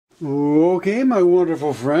Okay, my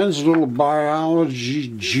wonderful friends, a little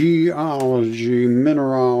biology, geology,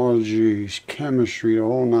 mineralogy, chemistry, the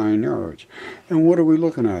whole 9 yards. And what are we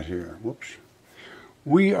looking at here? Whoops.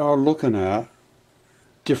 We are looking at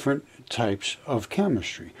different types of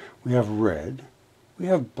chemistry. We have red, we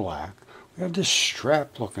have black, we have this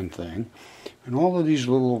strap-looking thing, and all of these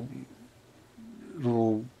little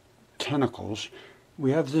tentacles.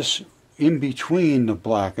 We have this in between the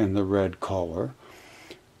black and the red color.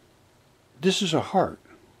 This is a heart.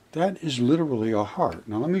 That is literally a heart.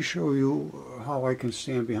 Now let me show you how I can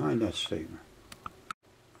stand behind that statement.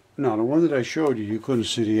 Now the one that I showed you, you couldn't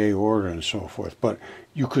see the aorta and so forth, but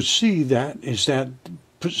you could see that is that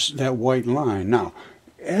white line. Now,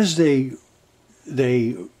 as they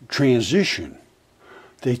transition,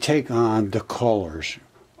 they take on the colors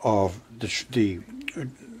of the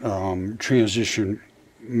transition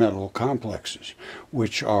metal complexes,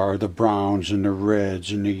 which are the browns and the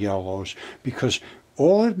reds and the yellows, because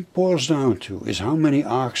all it boils down to is how many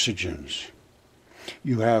oxygens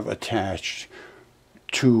you have attached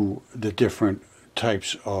to the different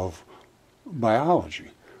types of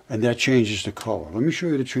biology, and that changes the color. Let me show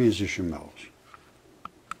you the transition metals.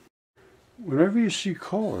 Whenever you see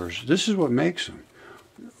colors, this is what makes them.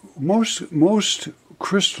 Most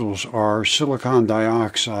crystals are silicon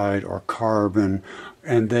dioxide or carbon,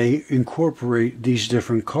 and they incorporate these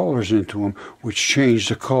different colors into them, which change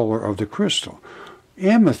the color of the crystal.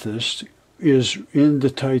 Amethyst is in the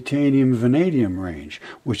titanium vanadium range,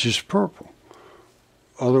 which is purple.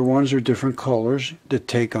 Other ones are different colors that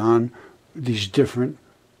take on these different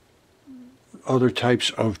other types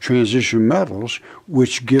of transition metals,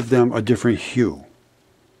 which give them a different hue.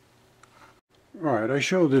 All right, I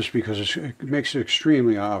show this because it makes it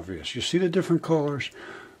extremely obvious. You see the different colors?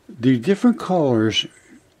 The different colors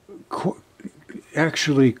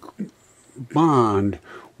actually bond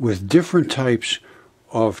with different types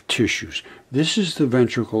of tissues. This is the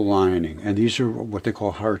ventricle lining, and these are what they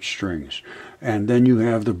call heartstrings. And then you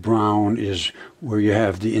have the brown is where you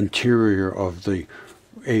have the interior of the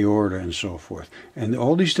aorta and so forth. And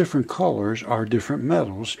all these different colors are different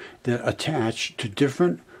metals that attach to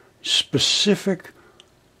different specific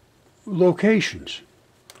locations.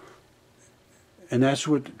 And that's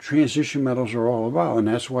what transition metals are all about, and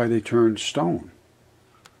that's why they turn stone.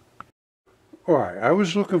 All right, I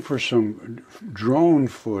was looking for some drone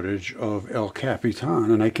footage of El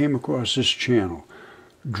Capitan, and I came across this channel,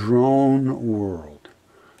 Drone World.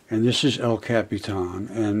 And this is El Capitan,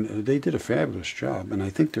 and they did a fabulous job, and I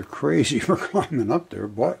think they're crazy for climbing up there,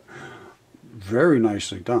 but very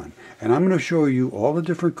nicely done. And I'm going to show you all the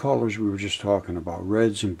different colors we were just talking about,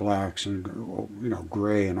 reds and blacks and, you know,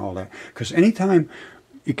 gray and all that. Because anytime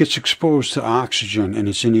it gets exposed to oxygen and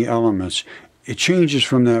it's in the elements, it changes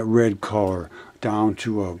from that red color down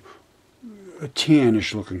to a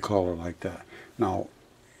tannish looking color like that. Now,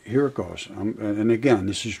 here it goes. And again,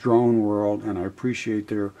 this is Drone World, and I appreciate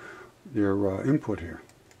their input here.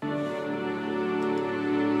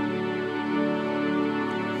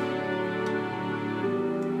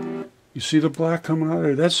 You see the black coming out of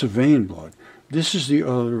there? That's the vein blood. This is the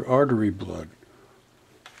other artery blood.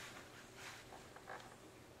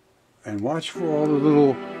 And watch for all the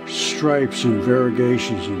little stripes and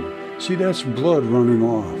variegations in it. See, that's blood running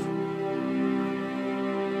off.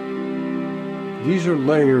 These are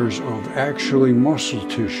layers of actually muscle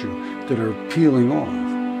tissue that are peeling off.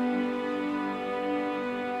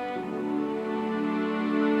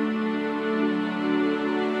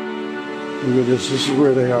 Look at this. This is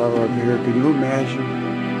where they are up here. Can you imagine?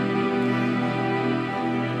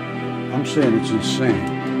 I'm saying it's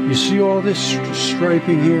insane. You see all this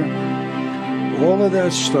striping here? All of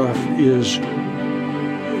that stuff is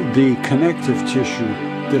the connective tissue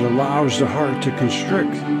that allows the heart to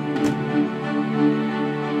constrict.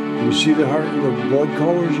 You see the heart, the blood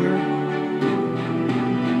colors here?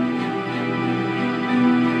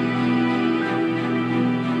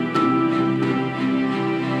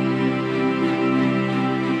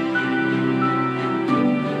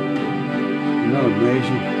 Isn't that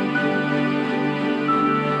amazing?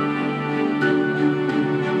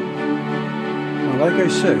 Now, like I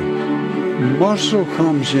say, muscle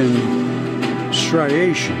comes in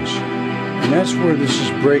striations, and that's where this is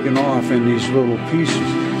breaking off in these little pieces.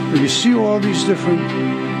 But you see all these different,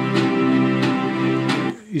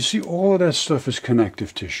 you see all of that stuff is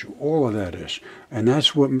connective tissue, all of that is. And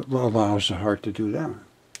that's what allows the heart to do that.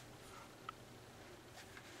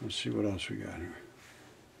 Let's see what else we got here.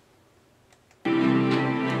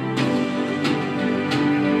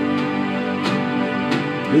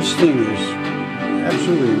 This thing is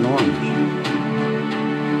absolutely enormous.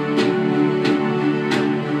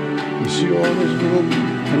 see all those little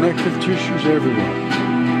connective tissues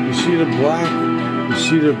everywhere. You see the black, you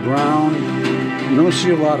see the brown. You don't see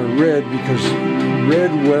a lot of red because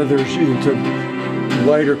red weathers into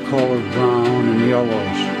lighter colored brown and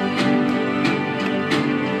yellows.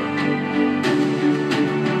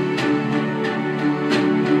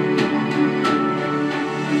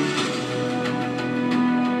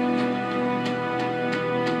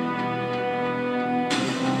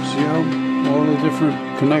 See how all the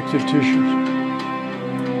different connective tissues?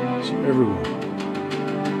 It's everywhere.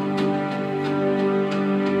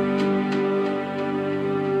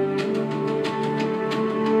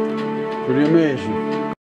 Pretty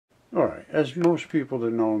amazing. All right, as most people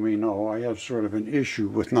that know me know, I have sort of an issue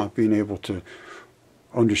with not being able to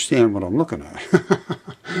understand what I'm looking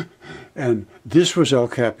at. And this was El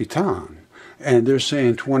Capitan. And they're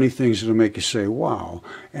saying 20 things that'll make you say, wow.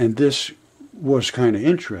 And this was kind of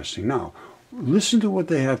interesting. Now, listen to what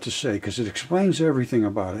they have to say, because it explains everything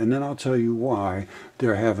about it. And then I'll tell you why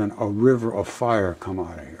they're having a river of fire come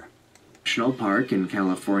out of here. National Park in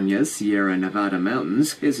California's Sierra Nevada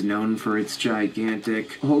mountains is known for its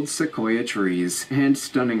gigantic old sequoia trees and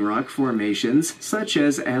stunning rock formations such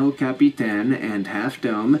as El Capitan and Half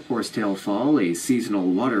Dome, Horsetail Fall, a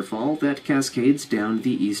seasonal waterfall that cascades down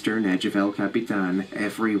the eastern edge of El Capitan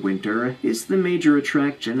every winter, is the major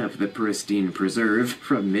attraction of the pristine preserve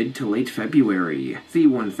from mid to late February. The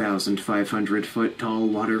 1,500-foot tall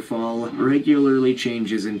waterfall regularly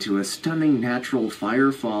changes into a stunning natural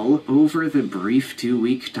firefall over the brief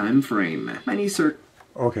 2-week time frame.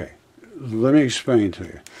 Okay, let me explain to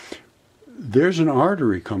you. There's an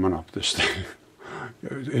artery coming up this thing.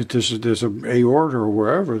 There's an aorta or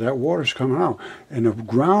wherever, that water's coming out, and the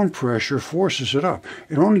ground pressure forces it up.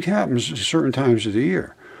 It only happens at certain times of the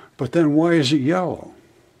year. But then why is it yellow?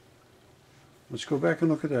 Let's go back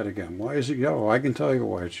and look at that again. Why is it yellow? I can tell you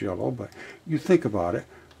why it's yellow, but you think about it.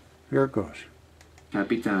 Here it goes.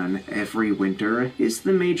 Capitan every winter is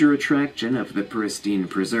the major attraction of the pristine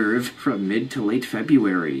preserve from mid to late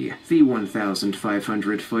February. The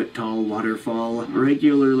 1,500-foot tall waterfall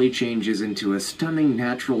regularly changes into a stunning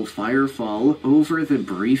natural firefall over the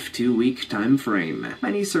brief 2-week time frame.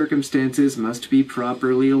 Many circumstances must be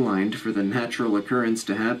properly aligned for the natural occurrence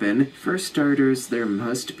to happen. For starters, there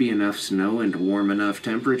must be enough snow and warm enough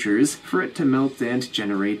temperatures for it to melt and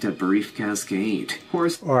generate a brief cascade. All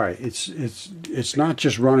right, it's not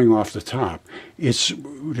just running off the top. It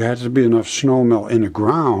has to be enough snow melt in the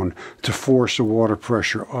ground to force the water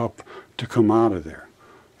pressure up to come out of there.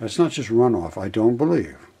 That's not just runoff, I don't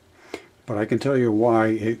believe. But I can tell you why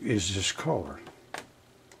it is this color.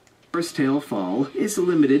 Horsetail Fall is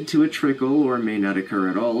limited to a trickle or may not occur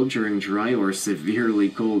at all during dry or severely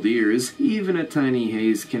cold years. Even a tiny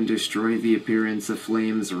haze can destroy the appearance of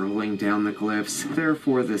flames rolling down the cliffs.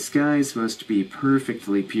 Therefore, the skies must be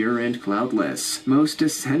perfectly pure and cloudless. Most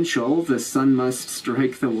essential, the sun must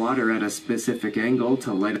strike the water at a specific angle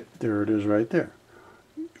to light it. There it is right there.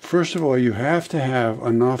 First of all, you have to have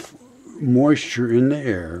enough moisture in the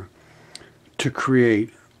air to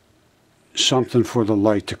create something for the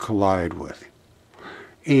light to collide with.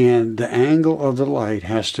 And the angle of the light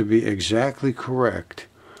has to be exactly correct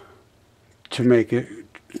to make it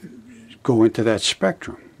go into that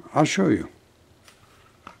spectrum. I'll show you.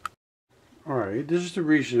 Alright, this is the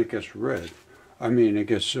reason it gets red. I mean, it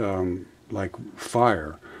gets like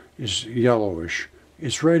fire, is yellowish.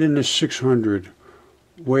 It's right in the 600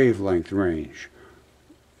 wavelength range.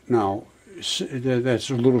 Now, that's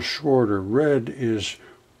a little shorter. Red is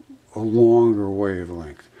a longer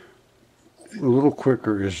wavelength. A little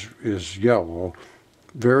quicker is yellow.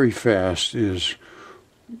 Very fast is,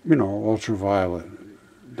 you know, ultraviolet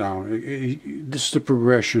down. This is the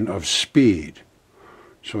progression of speed.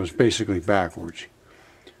 So it's basically backwards.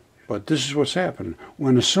 But this is what's happening.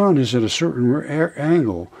 When the sun is at a certain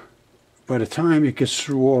angle, by the time it gets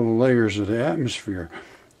through all the layers of the atmosphere,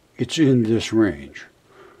 it's in this range.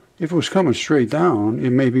 If it was coming straight down,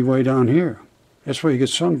 it may be way down here. That's why you get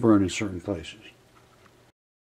sunburn in certain places.